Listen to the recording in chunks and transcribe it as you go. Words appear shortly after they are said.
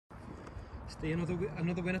Ste,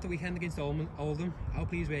 another win at the weekend against Oldham. How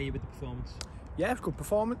pleased were you with the performance? Yeah, good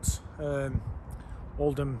performance.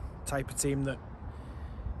 Oldham type of team that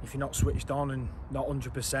if you're not switched on and not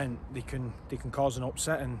 100%, they can cause an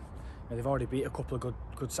upset, and they've already beat a couple of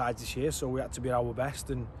good sides this year, so we had to be our best,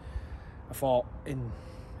 and I thought in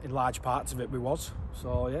large parts of it we was.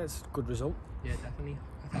 So yeah, it's a good result. Yeah, definitely.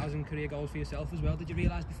 1,000 career goals for yourself as well. Did you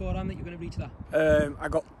realise beforehand that you were going to reach that?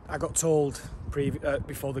 I got told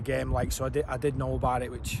before the game, so I did know about it,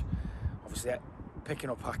 which obviously picking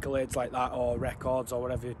up accolades like that or records or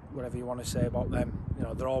whatever you want to say about them,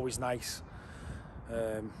 they're always nice.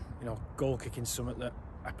 Goal kicking something that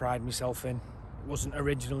I pride myself in. It wasn't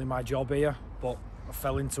originally my job here, but I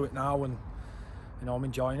fell into it now, and I'm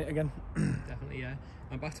enjoying it again. Definitely, yeah.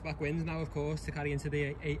 And back-to-back wins now, of course, to carry into the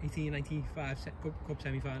 1895 Cup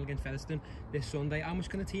semi-final against Featherstone this Sunday. How much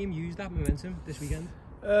can the team use that momentum this weekend?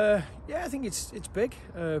 Yeah, I think it's big.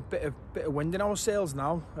 Bit of wind in our sails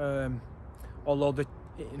now. Although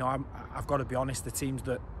I've got to be honest, the teams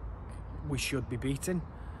that we should be beating.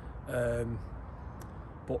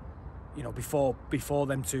 But before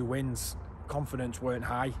them 2 wins, confidence weren't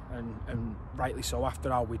high, and rightly so after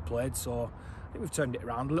how we'd played. So I think we've turned it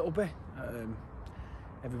around a little bit.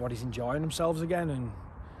 Everybody's enjoying themselves again, and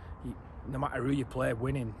no matter who you play,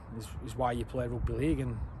 winning is why you play rugby league.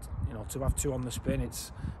 And to have 2 on the spin,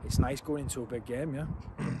 it's nice going into a big game. Yeah.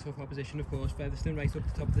 Tough opposition, of course. Featherstone right up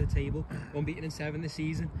the top of the table, unbeaten in 7 this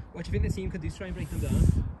season. What do you think the team could do to try and break them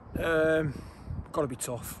down? Got to be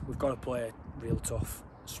tough. We've got to play real tough,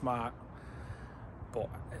 smart.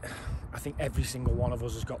 But I think every single one of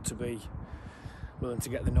us has got to be willing to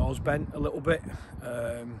get the nose bent a little bit,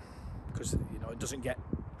 because it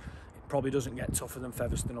probably doesn't get tougher than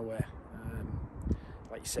Featherstone away.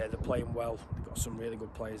 Like you say, they're playing well. They've got some really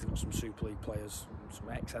good players. They've got some Super League players, some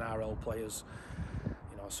ex-NRL players.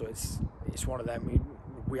 So it's one of them.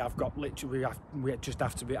 We just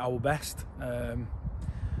have to be our best. But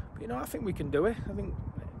I think we can do it. I think,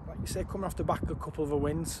 like you say, coming off the back of a couple of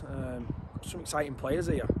wins, some exciting players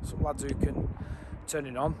here. Some lads who can turn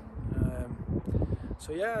it on.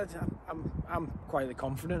 So yeah, I'm quietly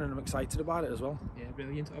confident, and I'm excited about it as well. Yeah,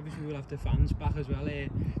 brilliant. Obviously we'll have the fans back as well.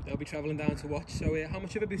 They'll be travelling down to watch. So how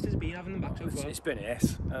much of a boost has it been having them back so far? It's been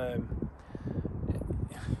ace.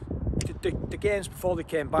 The games before they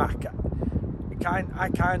came back, I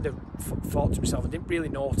kind of thought to myself, I didn't really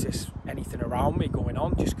notice anything around me going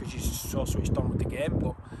on, just because you're so switched on with the game.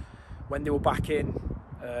 But when they were back in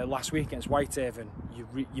last week against Whitehaven,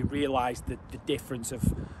 you realised the difference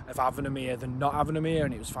of having them here than not having them here,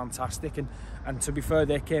 and it was fantastic. And to be fair,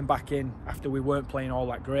 they came back in after we weren't playing all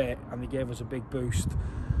that great, and they gave us a big boost.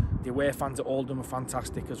 The away fans at Oldham are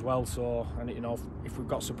fantastic as well. So, and if we've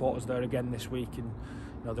got supporters there again this week, and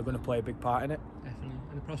they're going to play a big part in it. Definitely.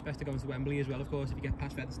 And the prospect of going to Wembley as well, of course, if you get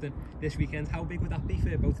past Featherstone this weekend, how big would that be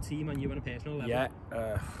for both the team and you on a personal level? Yeah,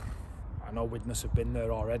 I know Widnes have been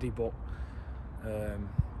there already, but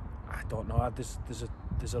I don't know.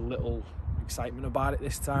 There's a little excitement about it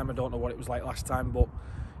this time. I don't know what it was like last time, but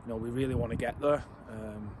we really want to get there.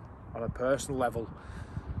 On a personal level,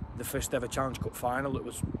 the first ever Challenge Cup final, it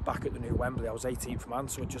was back at the new Wembley. I was 18th man,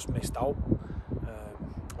 so I just missed out.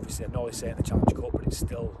 Obviously, I know they say in the Challenge Cup, but it's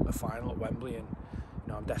still a final at Wembley, and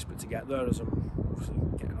I'm desperate to get there, as I'm obviously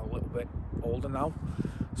getting a little bit older now.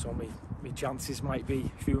 So my chances might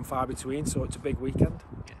be few and far between. So it's a big weekend.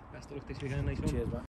 Yeah, best of luck this weekend. Nice one. Cheers, mate.